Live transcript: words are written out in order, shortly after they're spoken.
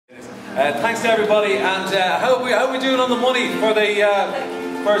Thanks to everybody, and how are we doing on the money for the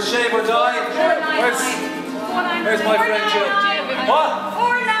for Shave or Die? Where's my friend Jill? What?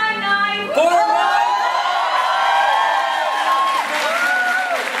 $4.99. $4.99.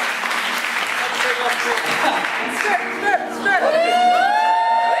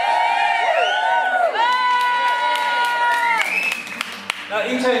 Now,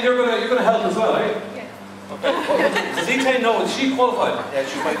 Ethan, you're gonna help as well, are you? Does Ethan know? Is she qualified? Yeah,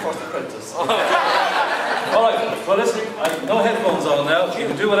 she's my first apprentice. Alright, well listen, I've no headphones on now. You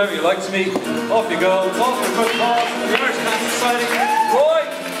can do whatever you like to me. Off you go. It's all for a good cause. The Irish Cancer Society. Roy!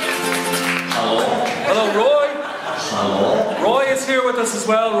 Hello. Hello, Roy. Hello. Roy is here with us as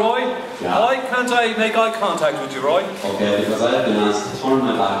well, Roy. Yeah. Why can't I make eye contact with you, Roy? Okay, because I have been asked to turn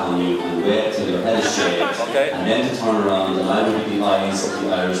my back on you and wait till your head is shaved. Okay. And then to turn around and I will be the eyes of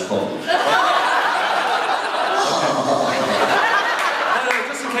the Irish public.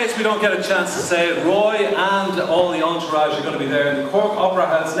 Just in case we don't get a chance to say it, Roy and all the entourage are going to be there in the Cork Opera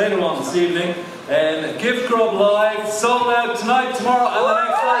House later on this evening. Gift Grub Live, sold out tonight, tomorrow and the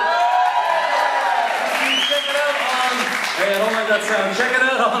next night. Check it out on, I don't like that sound, check it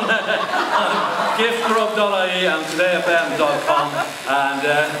out on giftgrub.ie and todayfm.com. And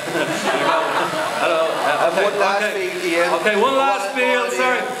hello. One last field, Ian. Okay, one last field,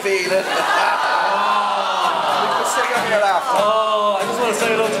 sorry. Feel it. Oh, I just want to say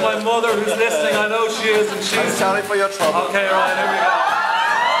hello to my mother who's listening. I know she is, and she's... I'm sorry for your trouble. Okay, right, here we go.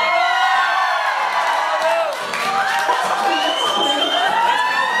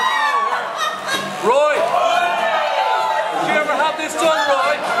 Roy! Did you ever have this done,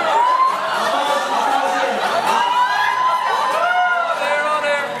 Roy? On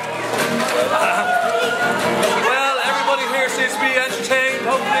there. Well, everybody here seems to be entertained.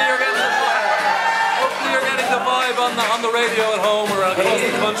 Hopefully you're getting the vibe on the radio at home or across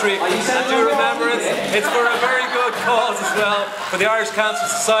the country. And do remember it's for a very good cause as well, for the Irish Cancer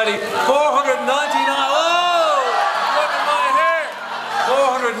Society. 499, oh! Look at my hair!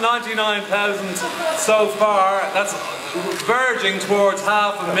 499,000 so far. That's verging towards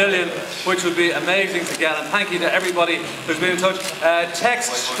 500,000, which would be amazing to get. And thank you to everybody who's been in touch.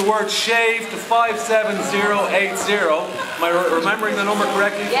 Text the word shave to 57080. Am I remembering the number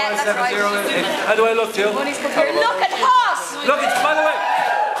correctly? Yeah, 57080. Right. How do I look, Jill? Look at us! Look, by the way,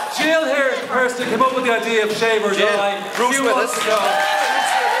 Jill here is the person who came up with the idea of Shave or Die a few months ago. So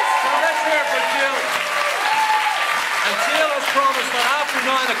let's hear it for Jill. And Jill has promised that after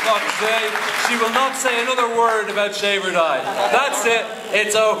 9 o'clock today, she will not say another word about Shave or Die. That's it.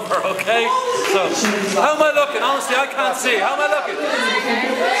 It's over, okay? So, how am I looking? Honestly, I can't see. How am I looking?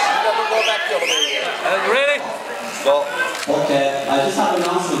 Really? No. Okay, I just have an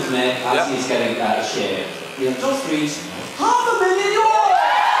announcement to make as he's getting a shave. We have just reached €500,000!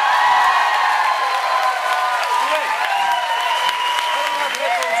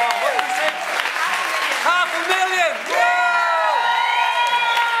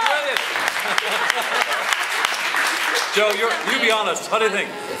 Joe, you be honest. What do you think?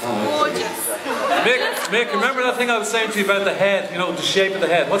 Gorgeous. Mick, remember that thing I was saying to you about the head? You know, the shape of the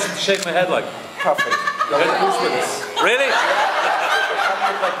head. What's the shape of my head like? Perfect. Bruce Willis. Really?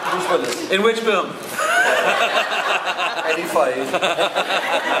 Bruce Willis. In which film? 85.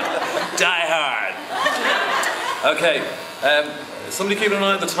 Die Hard. Okay. Somebody keep an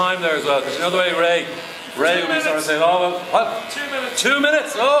eye on the time there as well, because you know the way Ray will be sort of saying, oh, well, what? 2 minutes. 2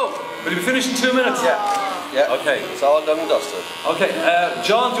 minutes? Oh, will you be finished in 2 minutes? Yeah. Okay. It's all done and dusted. Okay.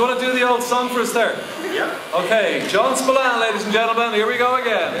 John, do you want to do the old song for us there? Yeah. Okay. John Spillane, ladies and gentlemen. Here we go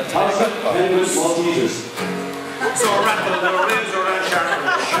again. Very good, Maltesers. So rattle the razor and sharp.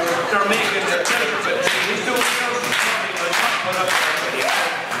 They're making the temperature change to a certain point on top of the fire.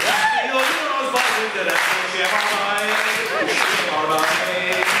 The old heroes by the direction, shave or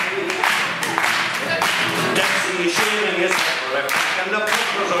die. Dempsey shaving is separate, and the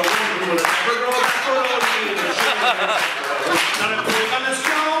puppers are wondering will it ever grow back for all the not a quick and a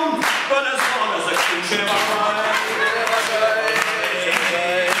strong, but as long as I can shave or die.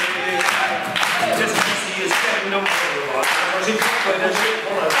 This Dempsey is getting no more. She put a shave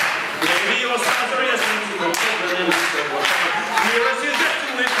for us. Maybe your sons are as easy to children in the world. Here is his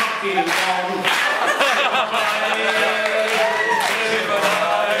destiny cocky and calm.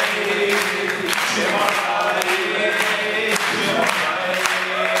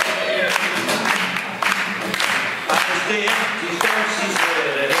 The empty Dempsey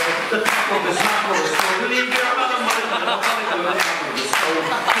said, the top of his mouth was totally bare about a mile and a mile to the top of the stone.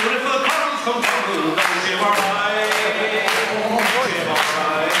 Beautiful girls come tumbling down, shave or die. Shave or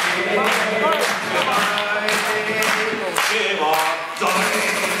die. Shave or die. Shave or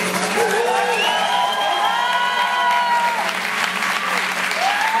die.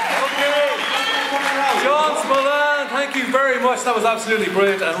 very much. That was absolutely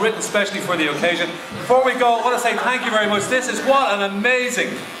brilliant and written especially for the occasion. Before we go, I want to say thank you very much. This is what an amazing,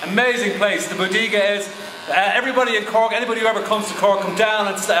 amazing place the Bodega is. Everybody in Cork, anybody who ever comes to Cork, come down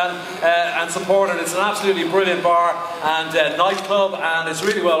and support it. It's an absolutely brilliant bar and nightclub, and it's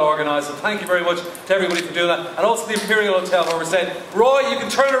really well organised. So thank you very much to everybody for doing that. And also the Imperial Hotel, where we're saying, Roy, you can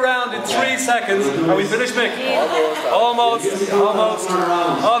turn around in 3 seconds. Are we finished, Mick? Almost. Almost.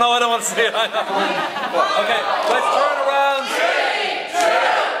 Oh no, I don't want to see it. Okay, let's turn around.